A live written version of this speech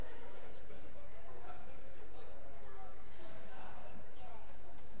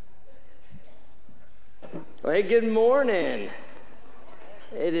Well, hey, good morning.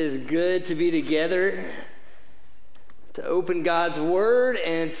 It is good to be together to open God's Word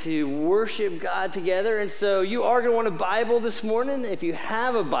and to worship God together. And so you are going to want a Bible this morning. If you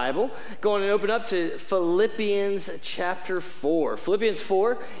have a Bible, go on and open up to Philippians chapter 4. Philippians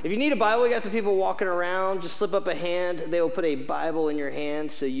 4. If you need a Bible, we got some people walking around. Just slip up a hand. They will put a Bible in your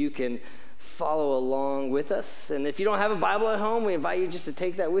hand so you can follow along with us. And if you don't have a Bible at home, we invite you just to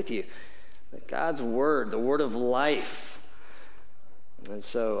take that with you. God's Word, the Word of life. And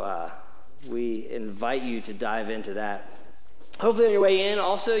so we invite you to dive into that. Hopefully on your way in,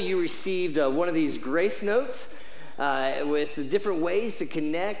 also, you received one of these grace notes with different ways to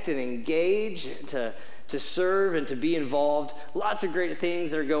connect and engage, to serve and to be involved. Lots of great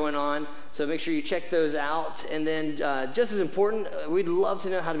things that are going on, so make sure you check those out. And then just as important, we'd love to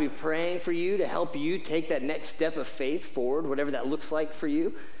know how to be praying for you to help you take that next step of faith forward, whatever that looks like for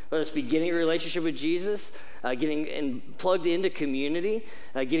you. Whether it's beginning a relationship with Jesus, getting plugged into community,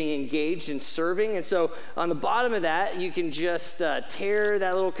 getting engaged in serving. And so on the bottom of that, you can just tear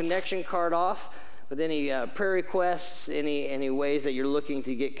that little connection card off with any prayer requests, any ways that you're looking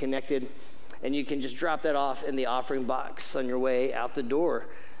to get connected. And you can just drop that off in the offering box on your way out the door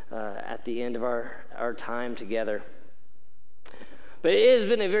at the end of our time together. But it has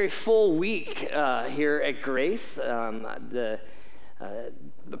been a very full week here at Grace.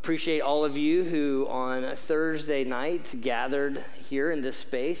 Appreciate all of you who on a Thursday night gathered here in this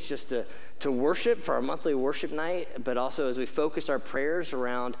space just to worship for our monthly worship night, but also as we focus our prayers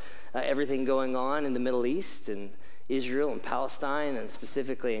around everything going on in the Middle East and Israel and Palestine and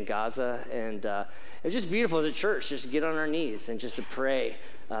specifically in Gaza. And it's just beautiful as a church just to get on our knees and just to pray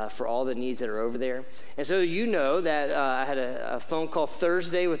for all the needs that are over there. And so you know that I had a phone call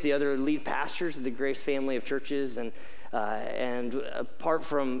Thursday with the other lead pastors of the Grace family of churches, and apart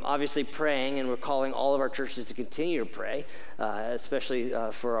from obviously praying, and we're calling all of our churches to continue to pray, especially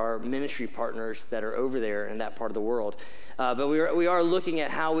for our ministry partners that are over there in that part of the world. But we are looking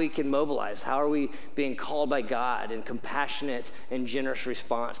at how we can mobilize. How are we being called by God in compassionate and generous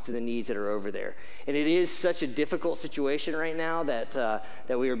response to the needs that are over there? And it is such a difficult situation right now that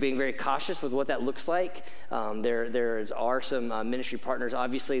we are being very cautious with what that looks like. There are some ministry partners,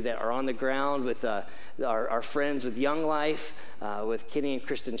 obviously, that are on the ground with our friends with Young Life, with Kenny and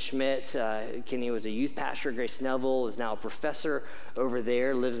Kristen Schmidt. Kenny was a youth pastor. Grace Neville is now a professor over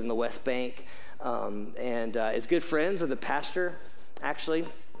there, lives in the West Bank. And is good friends with the pastor, actually,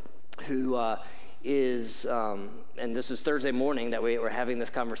 who is, and this is Thursday morning that we're having this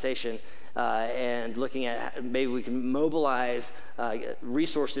conversation, and looking at maybe we can mobilize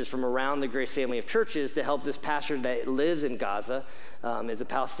resources from around the Grace family of churches to help this pastor that lives in Gaza, is a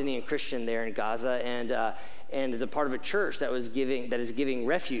Palestinian Christian there in Gaza, and is a part of a church that is giving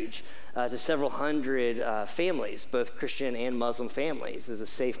refuge to several hundred families, both Christian and Muslim families. It's a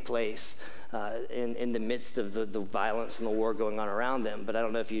safe place in the midst of the violence and the war going on around them. But I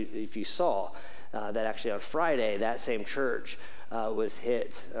don't know if you saw that actually on Friday, that same church was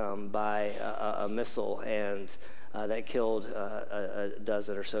hit by a missile, and that killed a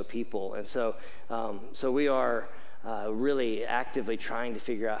dozen or so people. And so we are really actively trying to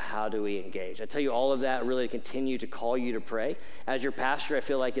figure out how do we engage. I tell you all of that really to continue to call you to pray. As your pastor, I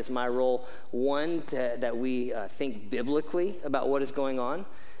feel like it's my role, one, that we think biblically about what is going on,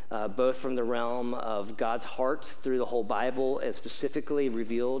 both from the realm of God's heart through the whole Bible and specifically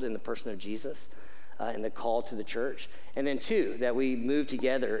revealed in the person of Jesus and the call to the church. And then two, that we move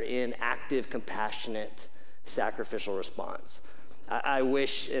together in active, compassionate, sacrificial response. I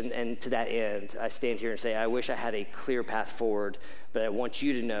wish, and to that end, I stand here and say, I wish I had a clear path forward, but I want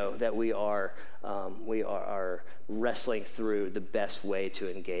you to know that we are wrestling through the best way to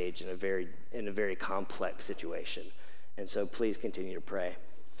engage in a very complex situation. And so please continue to pray.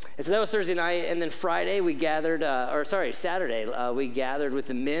 And so that was Thursday night, and then Saturday, we gathered with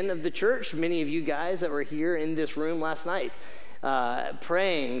the men of the church, many of you guys that were here in this room last night,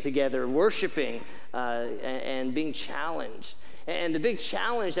 praying together, worshiping, and being challenged. And the big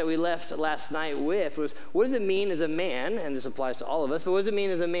challenge that we left last night with was, what does it mean as a man, and this applies to all of us, but what does it mean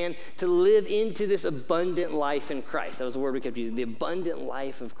as a man to live into this abundant life in Christ? That was the word we kept using, the abundant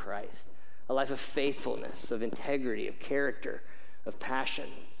life of Christ, a life of faithfulness, of integrity, of character, of passion.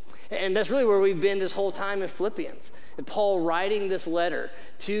 And that's really where we've been this whole time in Philippians. And Paul writing this letter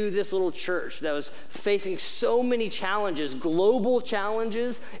to this little church that was facing so many challenges, global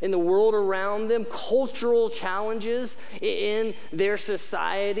challenges in the world around them, cultural challenges in their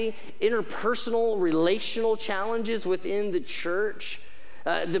society, interpersonal, relational challenges within the church,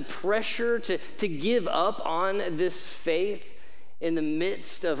 the pressure to give up on this faith. in the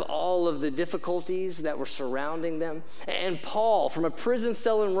midst of all of the difficulties that were surrounding them. And Paul, from a prison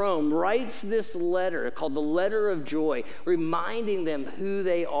cell in Rome, writes this letter called the Letter of Joy, reminding them who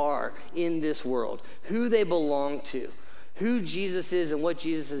they are in this world, who they belong to, who Jesus is and what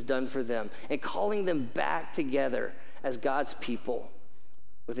Jesus has done for them, and calling them back together as God's people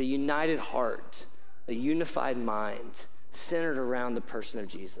with a united heart, a unified mind, centered around the person of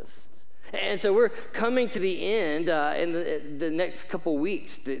Jesus. And so we're coming to the end in the next couple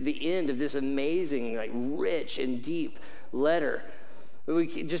weeks, the end of this amazing, rich and deep letter.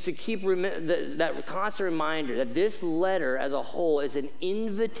 Just to keep that constant reminder that this letter as a whole is an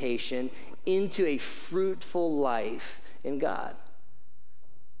invitation into a fruitful life in God.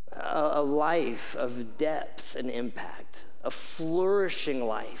 A life of depth and impact, a flourishing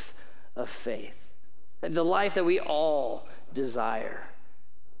life of faith. The life that we all desire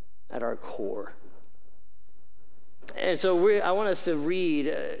at our core. And so I want us to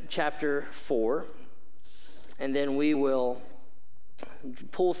read chapter 4, and then we will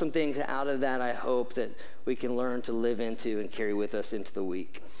pull some things out of that I hope that we can learn to live into and carry with us into the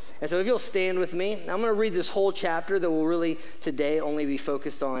week. And so if you'll stand with me, I'm going to read this whole chapter that will really today only be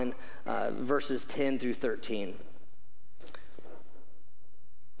focused on verses 10 through 13.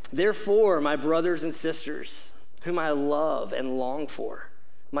 Therefore, my brothers and sisters, whom I love and long for,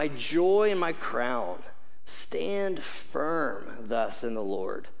 my joy and my crown, stand firm thus in the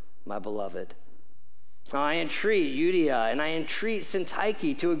Lord, my beloved. I entreat Euodia and I entreat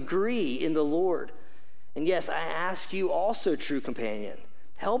Syntyche to agree in the Lord. And yes, I ask you also, true companion,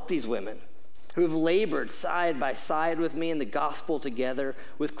 help these women who have labored side by side with me in the gospel together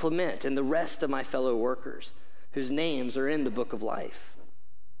with Clement and the rest of my fellow workers, whose names are in the book of life.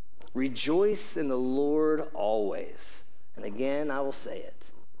 Rejoice in the Lord always. And again, I will say it.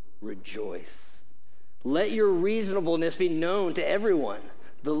 Rejoice. Let your reasonableness be known to everyone.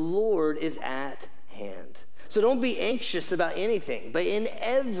 The Lord is at hand. So don't be anxious about anything, but in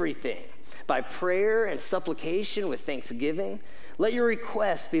everything, by prayer and supplication with thanksgiving, let your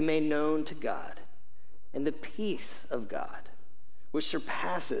requests be made known to God. And the peace of God, which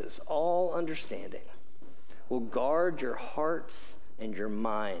surpasses all understanding, will guard your hearts and your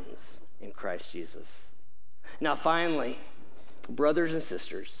minds in Christ Jesus. Now finally, brothers and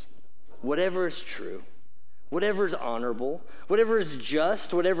sisters, whatever is true, whatever is honorable, whatever is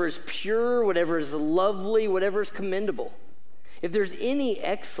just, whatever is pure, whatever is lovely, whatever is commendable, if there's any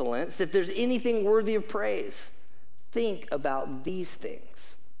excellence, if there's anything worthy of praise, think about these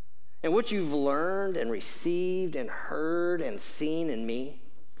things. And what you've learned and received and heard and seen in me,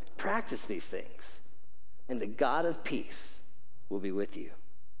 practice these things, and the God of peace will be with you.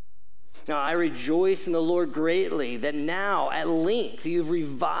 Now, I rejoice in the Lord greatly that now, at length, you've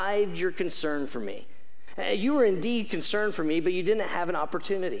revived your concern for me. You were indeed concerned for me, but you didn't have an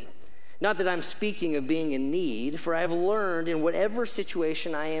opportunity. Not that I'm speaking of being in need, for I have learned in whatever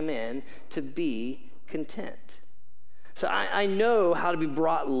situation I am in to be content. So I know how to be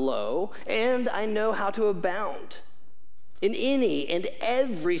brought low, and I know how to abound. In any and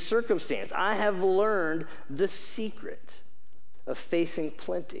every circumstance, I have learned the secret of facing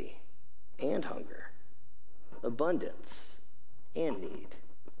plenty and hunger, abundance and need.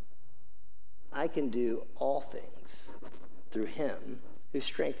 I can do all things through him who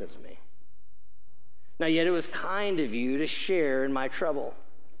strengthens me. Now, yet it was kind of you to share in my trouble.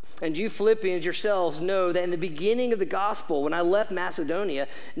 And you Philippians yourselves know that in the beginning of the gospel, when I left Macedonia,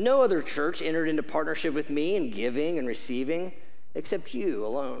 no other church entered into partnership with me in giving and receiving except you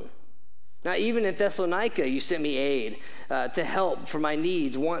alone. Now, even in Thessalonica, you sent me aid to help for my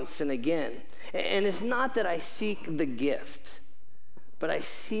needs once and again. And it's not that I seek the gift, but I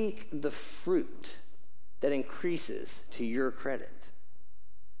seek the fruit that increases to your credit.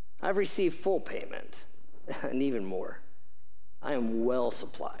 I've received full payment, and even more. I am well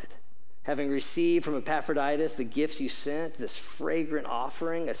supplied, having received from Epaphroditus the gifts you sent, this fragrant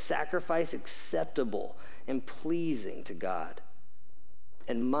offering, a sacrifice acceptable and pleasing to God.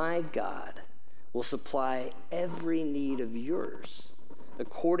 And my God will supply every need of yours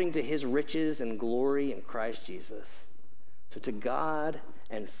according to his riches and glory in Christ Jesus. So to God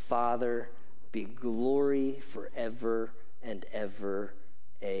and Father be glory forever and ever.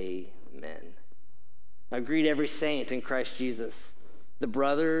 Amen. I greet every saint in Christ Jesus. The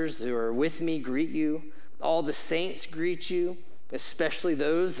brothers who are with me greet you. All the saints greet you, especially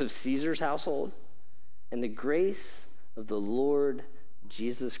those of Caesar's household. And the grace of the Lord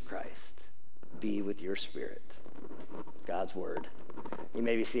Jesus Christ be with your spirit. God's word. You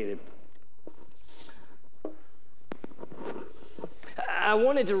may be seated. I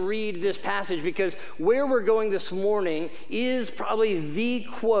wanted to read this passage because where we're going this morning is probably the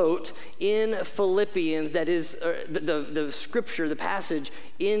quote in Philippians that is the scripture, the passage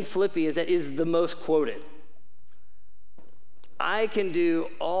in Philippians that is the most quoted. I can do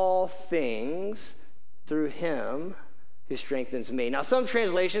all things through him who strengthens me. Now, some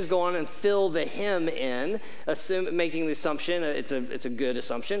translations go on and fill the him in, making the assumption, it's a good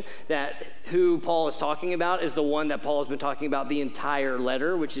assumption, that who Paul is talking about is the one that Paul has been talking about the entire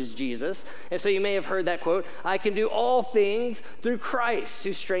letter, which is Jesus. And so you may have heard that quote, I can do all things through Christ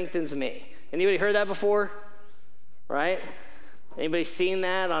who strengthens me. Anybody heard that before? Right? Anybody seen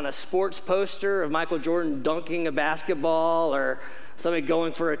that on a sports poster of Michael Jordan dunking a basketball, or somebody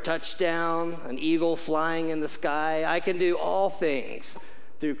going for a touchdown, an eagle flying in the sky? I can do all things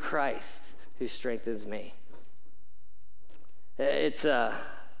through Christ who strengthens me. It's a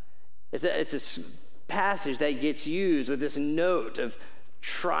passage that gets used with this note of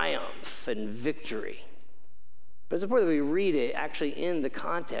triumph and victory. But it's important that we read it actually in the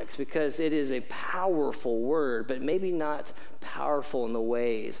context, because it is a powerful word, but maybe not powerful in the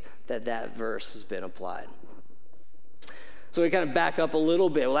ways that that verse has been applied. So we kind of back up a little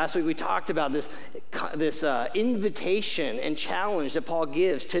bit. Last week we talked about this invitation and challenge that Paul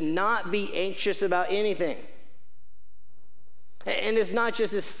gives to not be anxious about anything. And it's not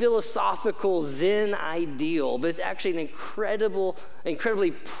just this philosophical Zen ideal, but it's actually an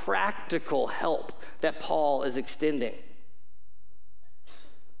incredibly practical help that Paul is extending.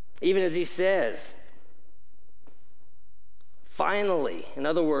 Even as he says, finally, in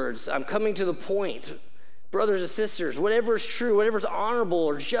other words, I'm coming to the point, brothers and sisters, whatever is true, whatever is honorable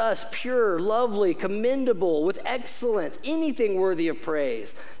or just, pure, lovely, commendable, with excellence, anything worthy of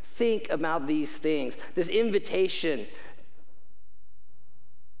praise, think about these things. This invitation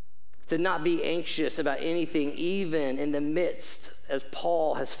to not be anxious about anything, even in the midst, as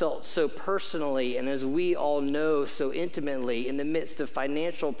Paul has felt so personally and as we all know so intimately, in the midst of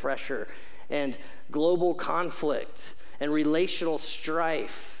financial pressure and global conflict and relational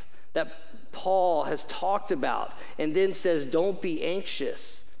strife that Paul has talked about, and then says, don't be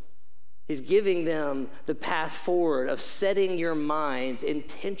anxious. He's giving them the path forward of setting your minds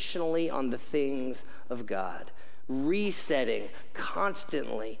intentionally on the things of God. Resetting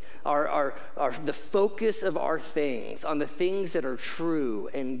constantly the focus of our things on the things that are true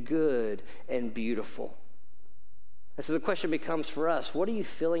and good and beautiful. And so the question becomes for us, what are you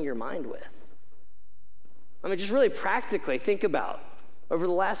filling your mind with? I mean, just really practically think about over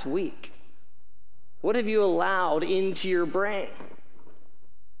the last week. What have you allowed into your brain?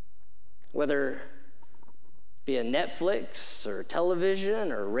 Whether via Netflix or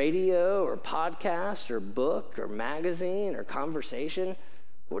television or radio or podcast or book or magazine or conversation,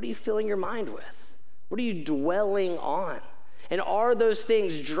 what are you filling your mind with? What are you dwelling on? And are those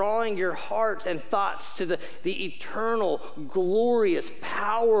things drawing your hearts and thoughts to the eternal, glorious,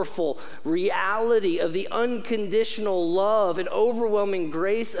 powerful reality of the unconditional love and overwhelming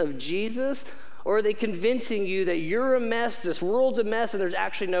grace of Jesus? Or are they convincing you that you're a mess, this world's a mess, and there's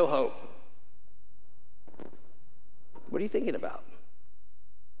actually no hope? What are you thinking about?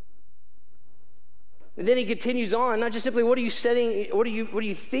 And then he continues on, not just simply what are you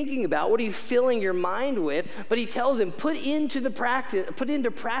thinking about, what are you filling your mind with, but he tells him, put into practice, put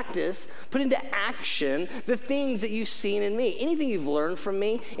into action the things that you've seen in me. Anything you've learned from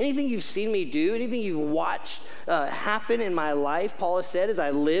me, anything you've seen me do, anything you've watched happen in my life, Paul has said, as I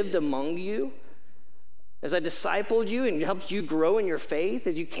lived among you, as I discipled you and helped you grow in your faith,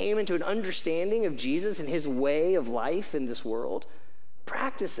 as you came into an understanding of Jesus and his way of life in this world,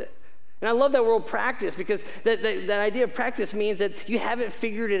 practice it. And I love that word practice, because that idea of practice means that you haven't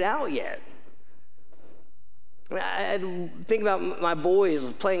figured it out yet. I think about my boys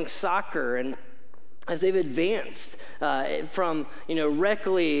playing soccer, and as they've advanced from rec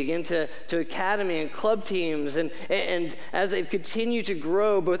league into academy and club teams, and as they've continued to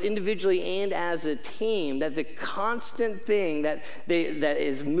grow both individually and as a team, that the constant thing that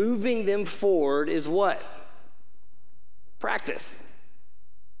is moving them forward is what? Practice.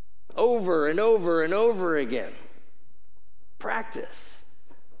 Over and over and over again. Practice.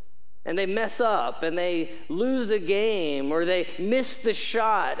 And they mess up and they lose a game or they miss the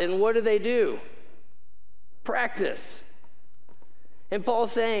shot, and what do? Practice. And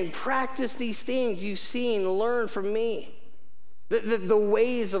Paul's saying, practice these things you've seen, learn from me. The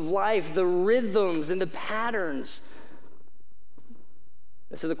ways of life, the rhythms and the patterns.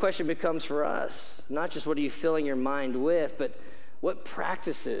 And so the question becomes for us, not just what are you filling your mind with, but what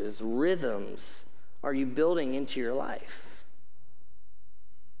practices, rhythms are you building into your life?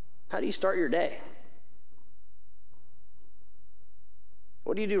 How do you start your day?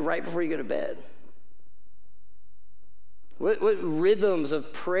 What do you do right before you go to bed? What rhythms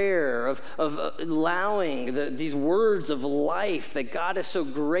of prayer, of allowing these words of life that God has so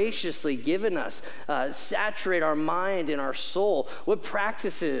graciously given us saturate our mind and our soul? What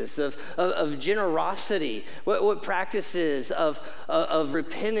practices of generosity? What practices of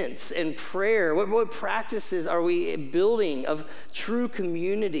repentance and prayer? What practices are we building of true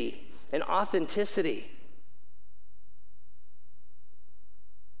community and authenticity?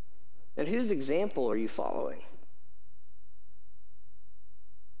 And whose example are you following?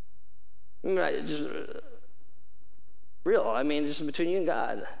 Just real. I mean, just between you and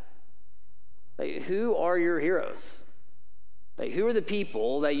God. Like, who are your heroes? Like, who are the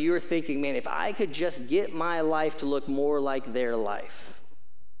people that you're thinking, man, if I could just get my life to look more like their life?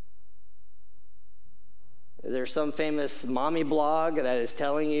 Is there some famous mommy blog that is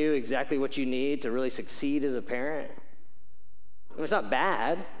telling you exactly what you need to really succeed as a parent? I mean, it's not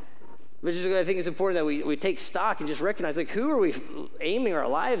bad. But just, I think it's important that we take stock and just recognize, like, who are we aiming our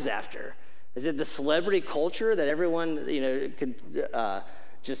lives after? Is it the celebrity culture that everyone, could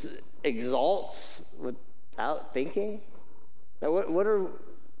just exalts without thinking? Now,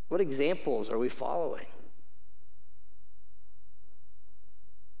 what examples are we following?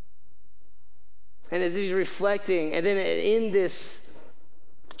 And as he's reflecting, and then in this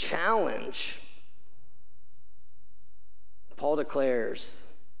challenge, Paul declares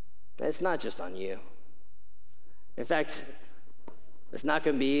that it's not just on you. In fact, it's not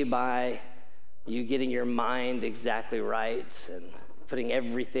going to be by you getting your mind exactly right and putting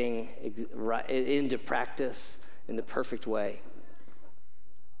everything into practice in the perfect way.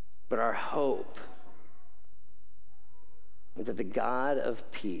 But our hope is that the God of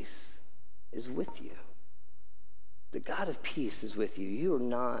peace is with you. The God of peace is with you. You are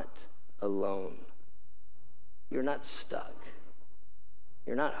not alone. You're not stuck.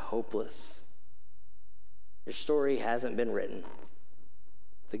 You're not hopeless. Your story hasn't been written.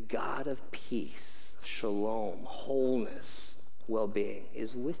 The God of peace, shalom, wholeness, well-being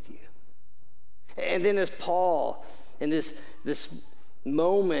is with you. And then as Paul, in this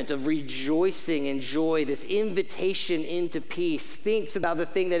moment of rejoicing and joy, this invitation into peace, thinks about the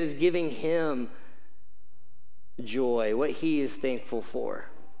thing that is giving him joy, what he is thankful for.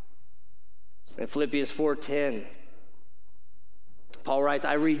 In Philippians 4:10, Paul writes,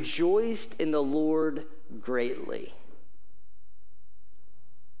 I rejoiced in the Lord greatly,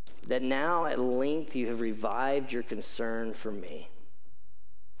 that now at length you have revived your concern for me.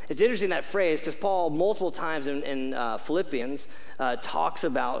 It's interesting, that phrase, because Paul multiple times in Philippians talks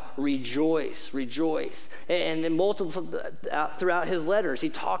about rejoice. And in multiple throughout his letters, he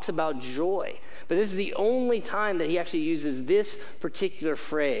talks about joy. But this is the only time that he actually uses this particular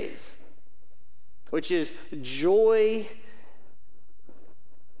phrase, which is joy.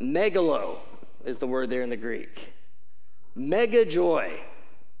 Megalo is the word there in the Greek. Mega joy.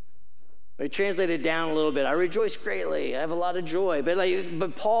 We translate it down a little bit. I rejoice greatly. I have a lot of joy.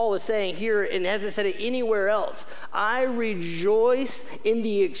 But Paul is saying here, and hasn't said it anywhere else, I rejoice in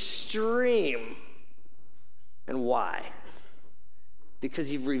the extreme. And why?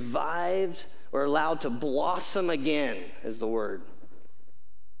 Because you've revived or allowed to blossom again, is the word.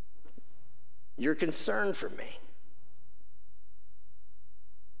 You're concerned for me.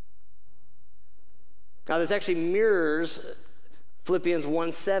 Now, this actually mirrors Philippians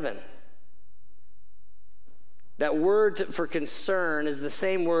 1:7. That word for concern is the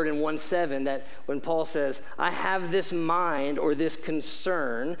same word in 1:7 that when Paul says, I have this mind or this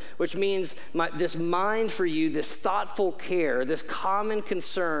concern, which means this mind for you, this thoughtful care, this common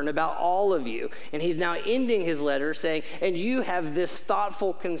concern about all of you. And he's now ending his letter saying, and you have this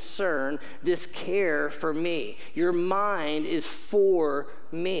thoughtful concern, this care for me. Your mind is for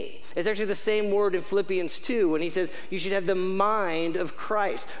me. It's actually the same word in Philippians 2 when he says you should have the mind of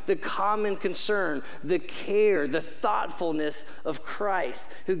Christ, the common concern, the care, the thoughtfulness of Christ,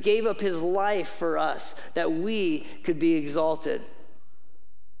 who gave up his life for us that we could be exalted.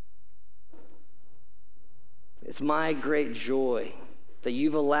 It's my great joy that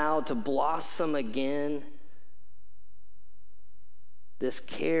you've allowed to blossom again this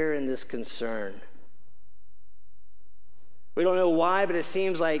care and this concern. We don't know why, but it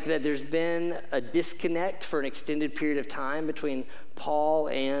seems like that there's been a disconnect for an extended period of time between Paul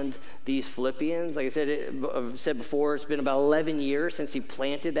and these Philippians. Like I've said before, it's been about 11 years since he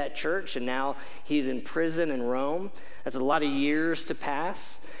planted that church, and now he's in prison in Rome. That's a lot of years to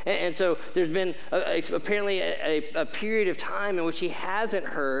pass. And so there's been apparently a period of time in which he hasn't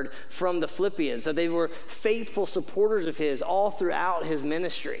heard from the Philippians. So they were faithful supporters of his all throughout his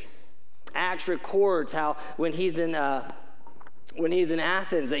ministry. Acts records how when he's in when he's in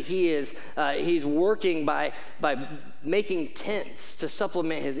Athens, that he's working by making tents to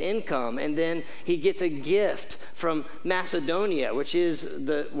supplement his income, and then he gets a gift from Macedonia, which is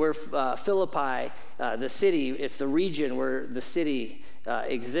where Philippi, the city, it's the region where the city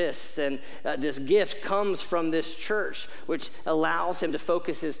exists, and this gift comes from this church, which allows him to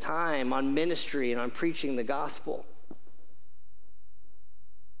focus his time on ministry and on preaching the gospel.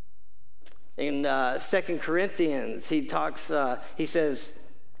 In 2 Corinthians, he says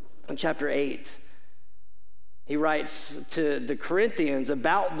in chapter 8, he writes to the Corinthians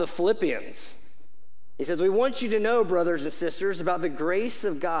about the Philippians. He says, "We want you to know, brothers and sisters, about the grace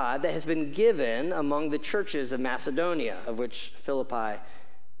of God that has been given among the churches of Macedonia," of which Philippi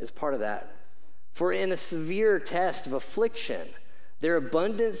is part of that. "For in a severe test of affliction, their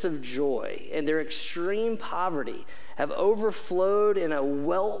abundance of joy and their extreme poverty have overflowed in a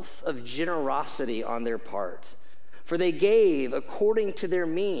wealth of generosity on their part. For they gave according to their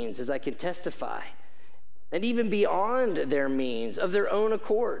means, as I can testify, and even beyond their means of their own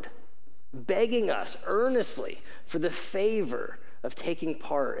accord, begging us earnestly for the favor of taking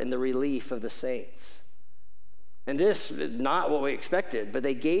part in the relief of the saints. And this is not what we expected, but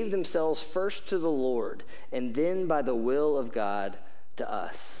they gave themselves first to the Lord, and then by the will of God to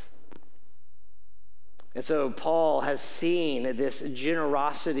us." And so Paul has seen this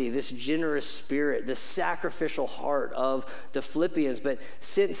generosity, this generous spirit, this sacrificial heart of the Philippians. But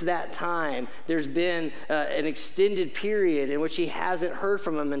since that time, there's been an extended period in which he hasn't heard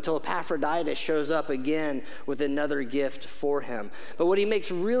from him until Epaphroditus shows up again with another gift for him. But what he makes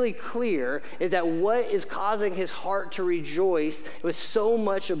really clear is that what is causing his heart to rejoice with so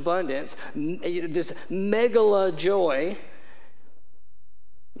much abundance, this megala joy,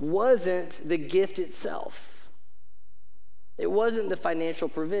 wasn't the gift itself. It wasn't the financial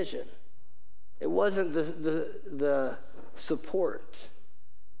provision. It wasn't the support.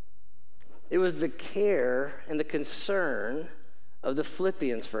 It was the care and the concern of the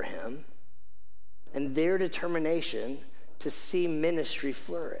Philippians for him and their determination to see ministry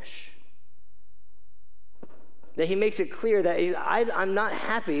flourish. That he makes it clear that I'm not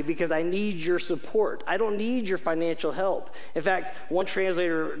happy because I need your support. I don't need your financial help. In fact, one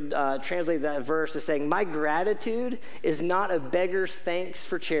translator translated that verse as saying, "My gratitude is not a beggar's thanks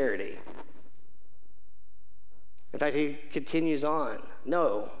for charity." In fact, he continues on.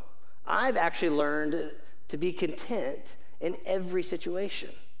 "No, I've actually learned to be content in every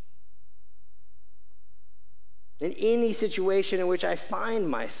situation. In any situation in which I find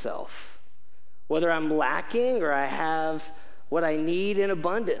myself, whether I'm lacking or I have what I need in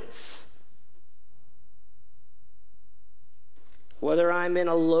abundance. Whether I'm in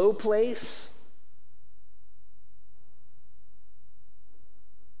a low place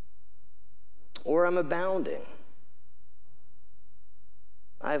or I'm abounding,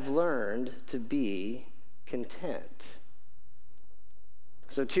 I've learned to be content."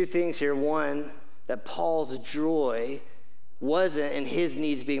 So 2 things here. One, that Paul's joy wasn't in his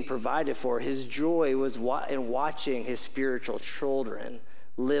needs being provided for. His joy was in watching his spiritual children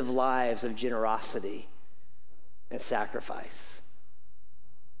live lives of generosity and sacrifice,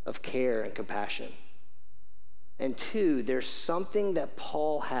 of care and compassion. And 2, there's something that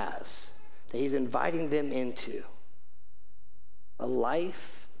Paul has that he's inviting them into, a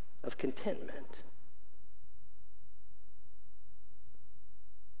life of contentment.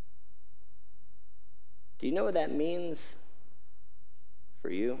 Do you know what that means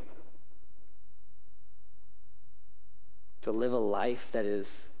for you? To live a life that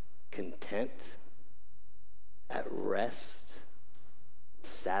is content, at rest,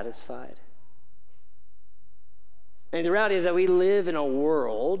 satisfied. And the reality is that we live in a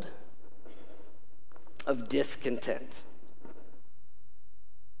world of discontent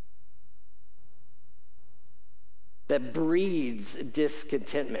that breeds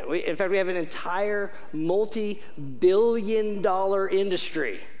discontentment. In fact, we have an entire multi-billion-dollar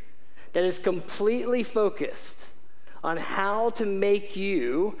industry that is completely focused on how to make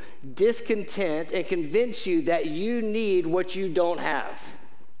you discontent and convince you that you need what you don't have.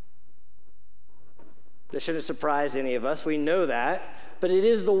 This shouldn't surprise any of us. We know that. But it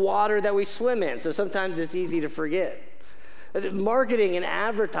is the water that we swim in, so sometimes it's easy to forget. Marketing and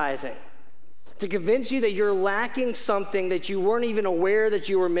advertising to convince you that you're lacking something that you weren't even aware that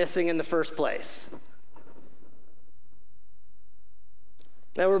you were missing in the first place.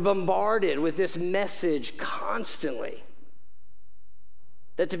 That we're bombarded with this message constantly.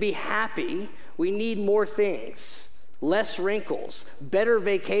 That to be happy, we need more things, less wrinkles, better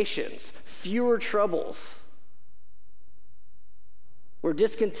vacations, fewer troubles. We're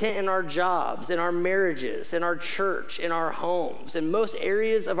discontent in our jobs, in our marriages, in our church, in our homes. In most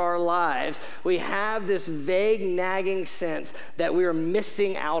areas of our lives, we have this vague, nagging sense that we are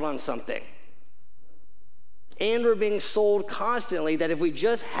missing out on something. And we're being sold constantly that if we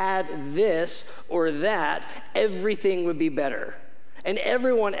just had this or that, everything would be better. And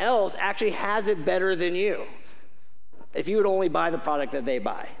everyone else actually has it better than you if you would only buy the product that they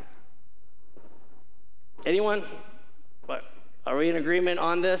buy. Anyone? What? Are we in agreement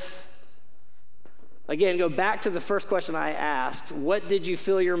on this? Again, go back to the first question I asked. What did you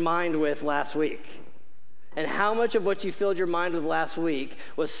fill your mind with last week? And how much of what you filled your mind with last week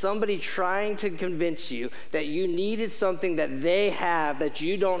was somebody trying to convince you that you needed something that they have that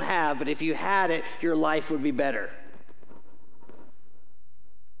you don't have, but if you had it, your life would be better?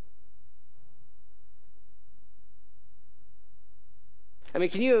 I mean,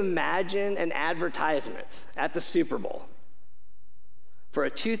 can you imagine an advertisement at the Super Bowl for a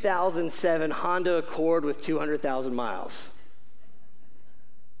 2007 Honda Accord with 200,000 miles?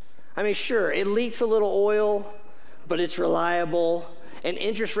 I mean, sure, it leaks a little oil, but it's reliable, and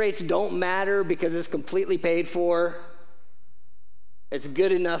interest rates don't matter because it's completely paid for. It's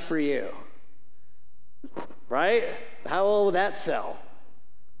good enough for you, right? How well will that sell?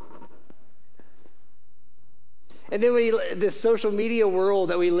 And then this social media world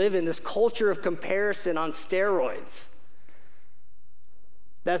that we live in, this culture of comparison on steroids.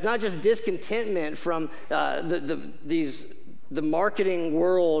 That's not just discontentment from the marketing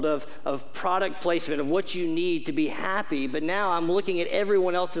world of product placement, of what you need to be happy, but now I'm looking at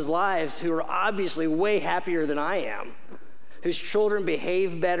everyone else's lives who are obviously way happier than I am, whose children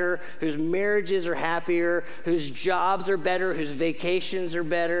behave better, whose marriages are happier, whose jobs are better, whose vacations are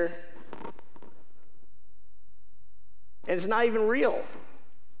better. And it's not even real.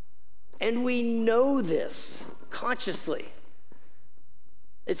 And we know this consciously.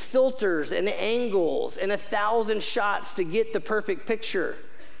 It's filters and angles and 1,000 shots to get the perfect picture.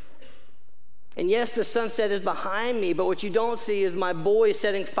 And yes, the sunset is behind me, but what you don't see is my boy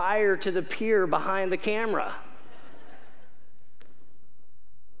setting fire to the pier behind the camera.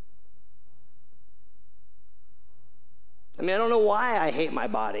 I mean, I don't know why I hate my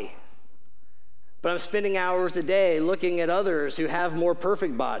body, but I'm spending hours a day looking at others who have more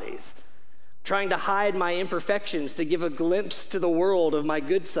perfect bodies, trying to hide my imperfections to give a glimpse to the world of my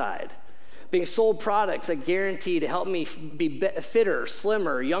good side, being sold products that guarantee to help me be fitter,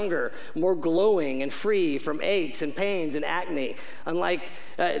 slimmer, younger, more glowing and free from aches and pains and acne,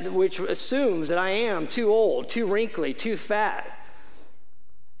 which assumes that I am too old, too wrinkly, too fat,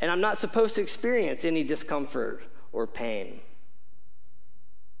 and I'm not supposed to experience any discomfort or pain.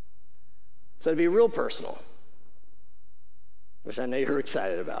 So to be real personal, which I know you're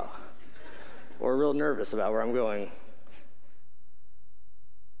excited about, or real nervous about where I'm going.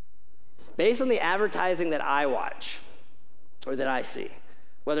 Based on the advertising that I watch, or that I see,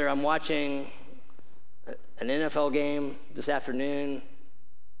 whether I'm watching an NFL game this afternoon,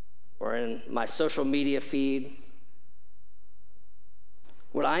 or in my social media feed,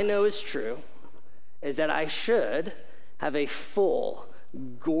 what I know is true is that I should have a full,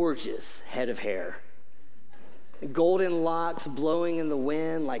 gorgeous head of hair. Golden locks blowing in the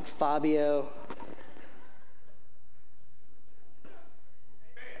wind like Fabio.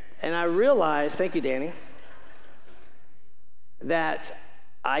 And I realized, thank you, Danny, that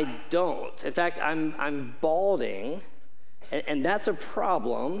I don't. In fact, I'm balding, and that's a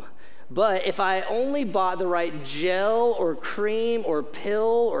problem. But if I only bought the right gel or cream or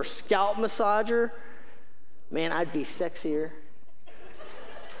pill or scalp massager, man, I'd be sexier,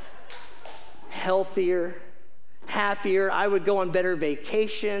 healthier, happier. I would go on better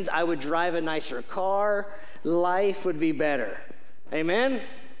vacations. I would drive a nicer car. Life would be better. Amen?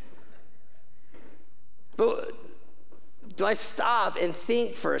 But do I stop and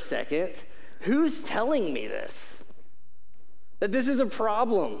think for a second, who's telling me this? That this is a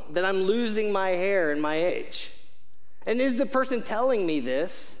problem, that I'm losing my hair and my age? And is the person telling me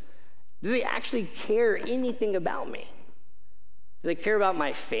this, do they actually care anything about me? Do they care about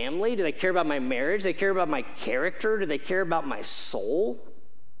my family? Do they care about my marriage? Do they care about my character? Do they care about my soul?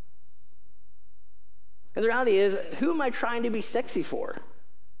 And the reality is, who am I trying to be sexy for?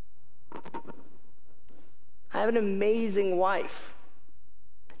 I have an amazing wife.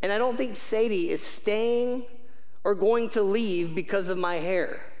 And I don't think Sadie is staying or going to leave because of my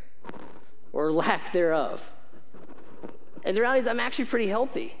hair or lack thereof. And the reality is I'm actually pretty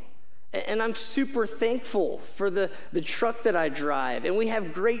healthy. And I'm super thankful for the truck that I drive. And we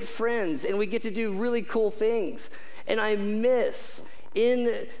have great friends, and we get to do really cool things. And I miss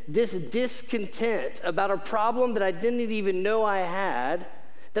in this discontent about a problem that I didn't even know I had,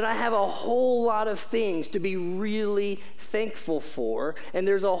 that I have a whole lot of things to be really thankful for, and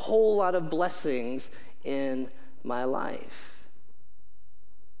there's a whole lot of blessings in my life.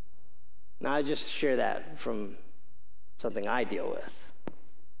 Now, I just share that from something I deal with.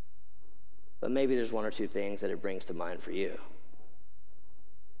 But maybe there's one or two things that it brings to mind for you.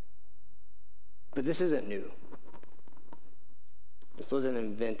 But this isn't new. This wasn't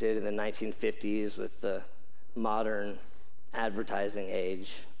invented in the 1950s with the modern advertising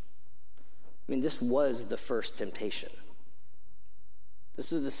age. I mean, this was the first temptation.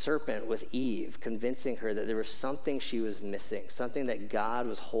 This was the serpent with Eve, convincing her that there was something she was missing, something that God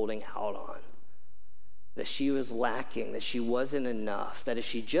was holding out on, that she was lacking, that she wasn't enough, that if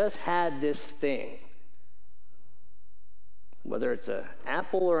she just had this thing, whether it's an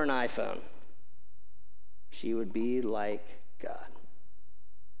Apple or an iPhone, she would be like God.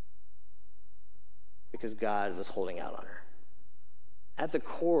 Because God was holding out on her. At the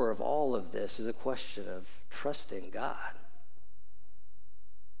core of all of this is a question of trusting God.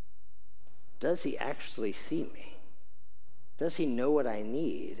 Does he actually see me? Does he know what I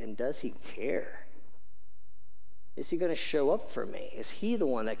need? And does he care? Is he going to show up for me? Is he the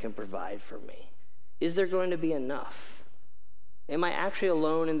one that can provide for me? Is there going to be enough? Am I actually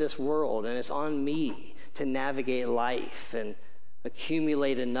alone in this world, and it's on me to navigate life and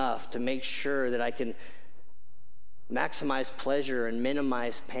accumulate enough to make sure that I can maximize pleasure and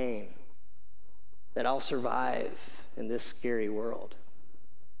minimize pain, that I'll survive in this scary world?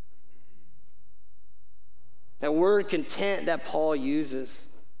 That word content that Paul uses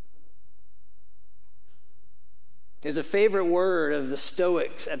is a favorite word of the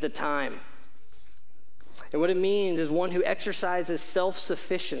Stoics at the time. And what it means is one who exercises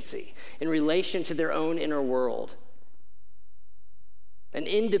self-sufficiency in relation to their own inner world. An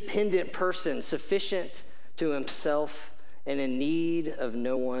independent person, sufficient to himself and in need of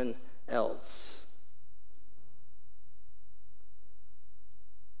no one else.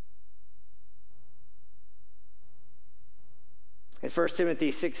 In 1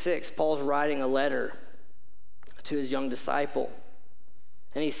 Timothy 6:6, Paul's writing a letter to his young disciple.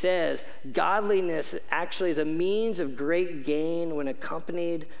 And he says, godliness actually is a means of great gain when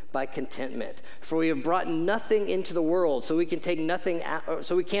accompanied by contentment. For we have brought nothing into the world, so we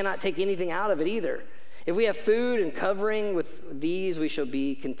cannot take anything out of it either. If we have food and covering, with these we shall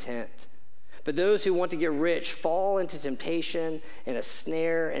be content. But those who want to get rich fall into temptation and a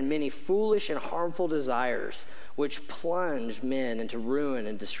snare and many foolish and harmful desires, which plunge men into ruin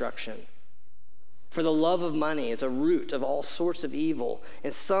and destruction. For the love of money is a root of all sorts of evil,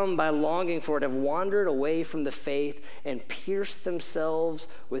 and some, by longing for it, have wandered away from the faith and pierced themselves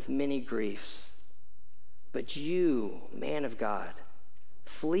with many griefs. But you, man of God,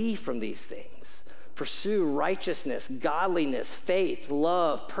 flee from these things. Pursue righteousness, godliness, faith,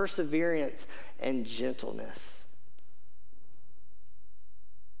 love, perseverance, and gentleness.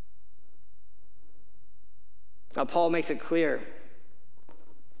 Now, Paul makes it clear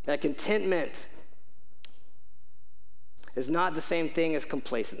that contentment is not the same thing as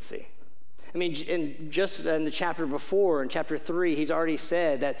complacency. I mean, just in the chapter before, in chapter 3, he's already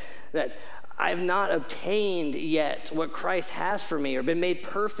said that I have not obtained yet what Christ has for me or been made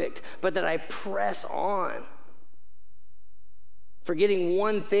perfect, but that I press on. Forgetting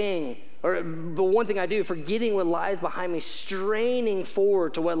one thing, but one thing I do, forgetting what lies behind me, straining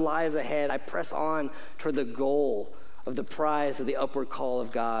forward to what lies ahead, I press on toward the goal of the prize of the upward call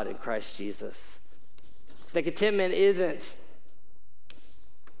of God in Christ Jesus. That contentment isn't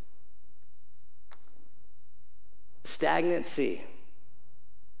stagnancy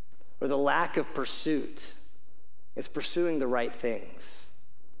or the lack of pursuit. It's pursuing the right things.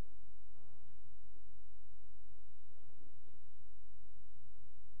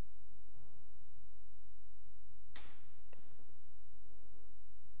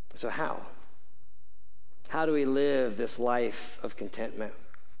 So how? How do we live this life of contentment?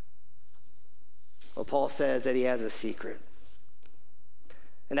 Well, Paul says that he has a secret.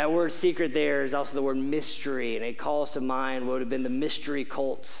 And that word secret there is also the word mystery, and it calls to mind what would have been the mystery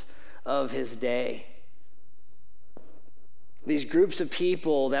cults of his day. These groups of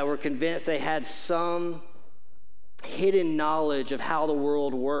people that were convinced they had some hidden knowledge of how the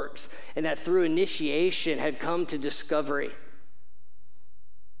world works, and that through initiation had come to discovery.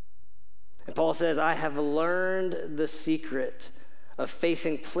 And Paul says, I have learned the secret of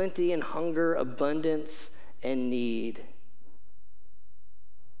facing plenty and hunger, abundance and need.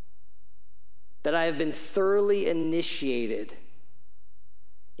 That I have been thoroughly initiated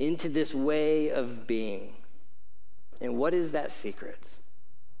into this way of being, And what is that secret?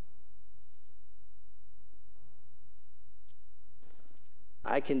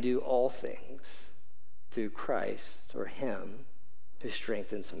 I can do all things through Christ, or him who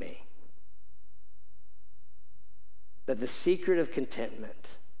strengthens me. That the secret of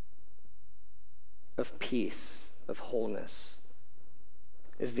contentment, of peace, of wholeness,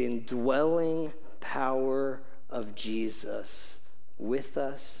 is the indwelling power of Jesus with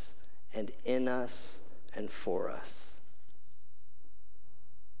us and in us and for us.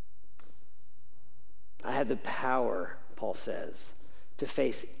 I have the power, Paul says, to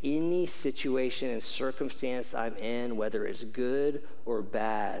face any situation and circumstance I'm in, whether it's good or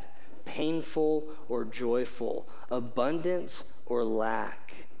bad, painful or joyful, abundance or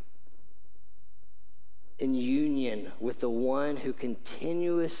lack, in union with the one who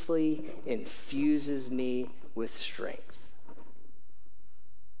continuously infuses me with strength.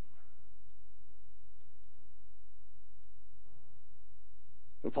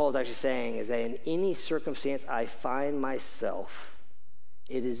 What Paul is actually saying is that in any circumstance I find myself,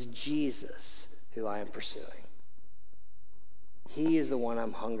 it is Jesus who I am pursuing. He is the one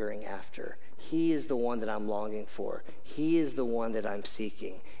I'm hungering after. He is the one that I'm longing for. He is the one that I'm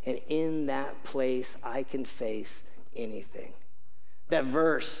seeking. And in that place, I can face anything. That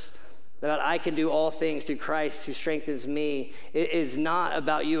verse about I can do all things through Christ who strengthens me, it is not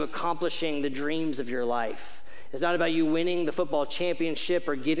about you accomplishing the dreams of your life. It's not about you winning the football championship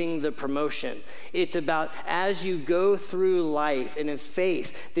or getting the promotion. It's about as you go through life and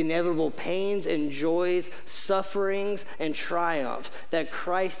face the inevitable pains and joys, sufferings and triumphs, that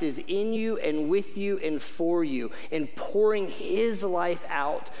Christ is in you and with you and for you and pouring his life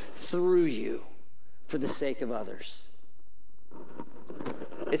out through you for the sake of others.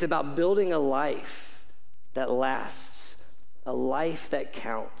 It's about building a life that lasts, a life that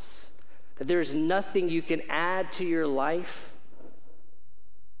counts. That there's nothing you can add to your life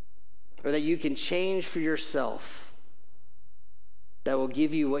or that you can change for yourself that will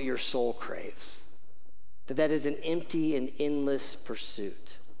give you what your soul craves. That is an empty and endless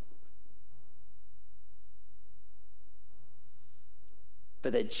pursuit.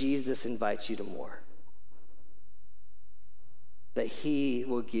 But that Jesus invites you to more. That he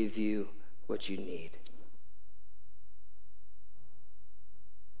will give you what you need.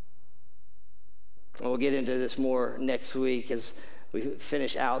 And we'll get into this more next week as we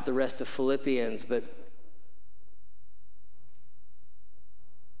finish out the rest of Philippians, but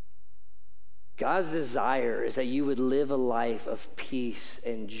God's desire is that you would live a life of peace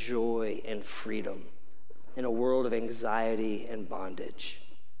and joy and freedom in a world of anxiety and bondage.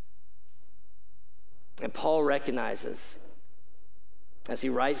 And Paul recognizes, as he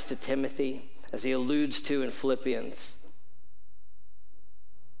writes to Timothy, as he alludes to in Philippians,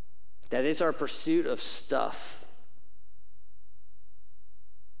 that is our pursuit of stuff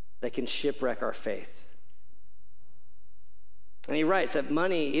that can shipwreck our faith. And he writes that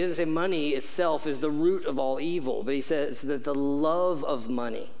money, he doesn't say money itself is the root of all evil, but he says that the love of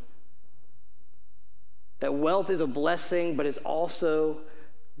money, that wealth is a blessing, but it's also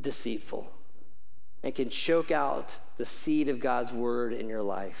deceitful and can choke out the seed of God's word in your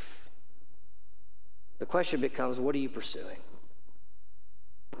life. The question becomes, what are you pursuing?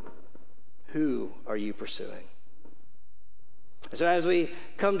 Who are you pursuing? So as we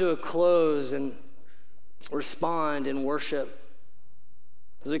come to a close and respond in worship,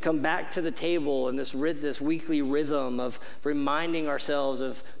 as we come back to the table in this weekly rhythm of reminding ourselves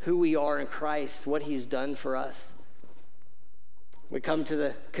of who we are in Christ, what he's done for us, we come to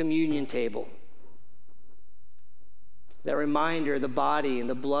the communion table. That reminder, the body and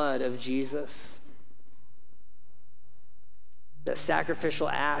the blood of Jesus. That sacrificial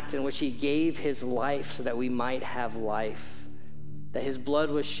act in which he gave his life so that we might have life. That his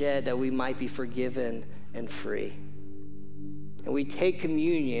blood was shed that we might be forgiven and free. And we take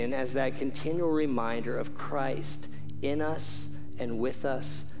communion as that continual reminder of Christ in us and with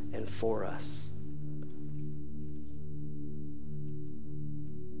us and for us.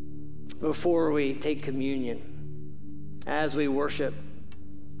 Before we take communion, as we worship,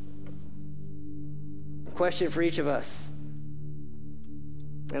 question for each of us.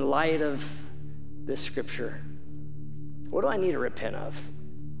 In light of this scripture, what do I need to repent of?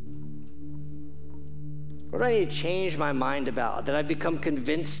 What do I need to change my mind about, that I've become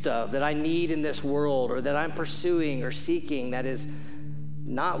convinced of, that I need in this world, or that I'm pursuing or seeking that is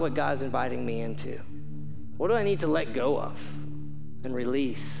not what God's inviting me into? What do I need to let go of and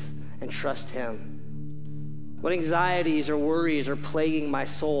release and trust him? What anxieties or worries are plaguing my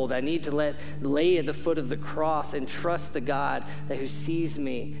soul that I need to lay at the foot of the cross and trust the God who sees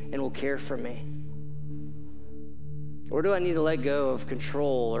me and will care for me? Or do I need to let go of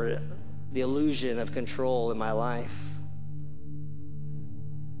control or the illusion of control in my life?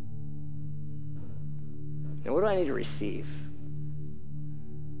 And what do I need to receive?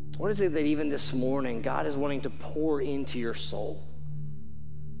 What is it that even this morning God is wanting to pour into your soul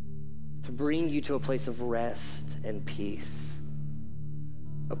to bring you to a place of rest and peace,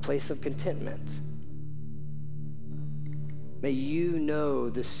 a place of contentment? May you know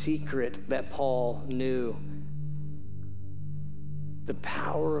the secret that Paul knew, the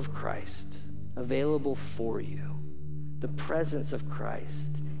power of Christ available for you, the presence of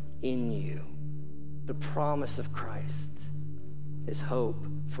Christ in you, the promise of Christ is hope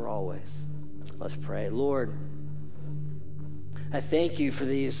for always. Let's pray. Lord, I thank you for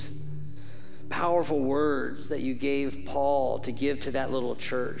these powerful words that you gave Paul to give to that little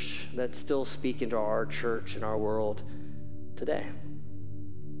church that still speak into our church and our world today.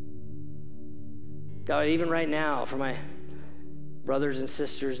 God, even right now, for my brothers and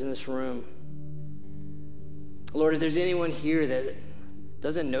sisters in this room, Lord, if there's anyone here that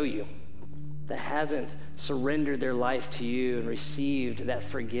doesn't know you, that hasn't surrendered their life to you and received that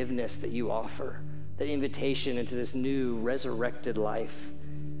forgiveness that you offer, that invitation into this new resurrected life,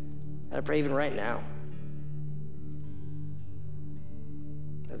 and I pray even right now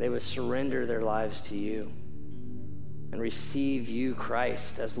that they would surrender their lives to you and receive you,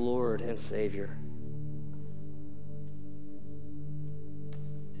 Christ, as Lord and Savior.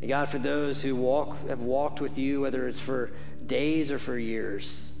 And God, for those who have walked with you, whether it's for days or for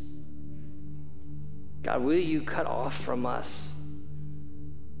years, God, will you cut off from us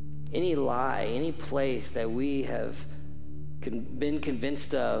any lie, any place that we have been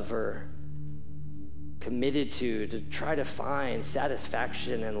convinced of or committed to try to find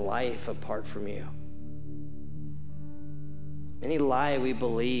satisfaction in life apart from you? Any lie we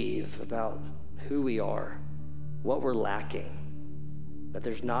believe about who we are, what we're lacking, that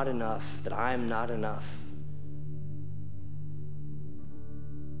there's not enough, that I'm not enough.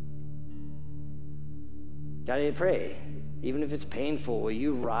 God, I pray, even if it's painful, will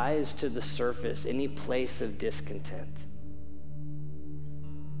you rise to the surface any place of discontent?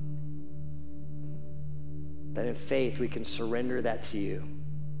 That in faith we can surrender that to you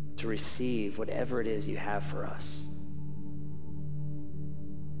to receive whatever it is you have for us.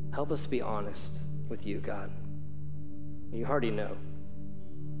 Help us to be honest with you, God. You already know.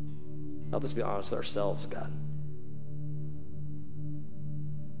 Help us be honest with ourselves, God.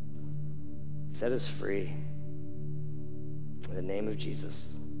 Set us free. In the name of Jesus,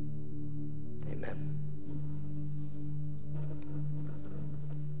 amen.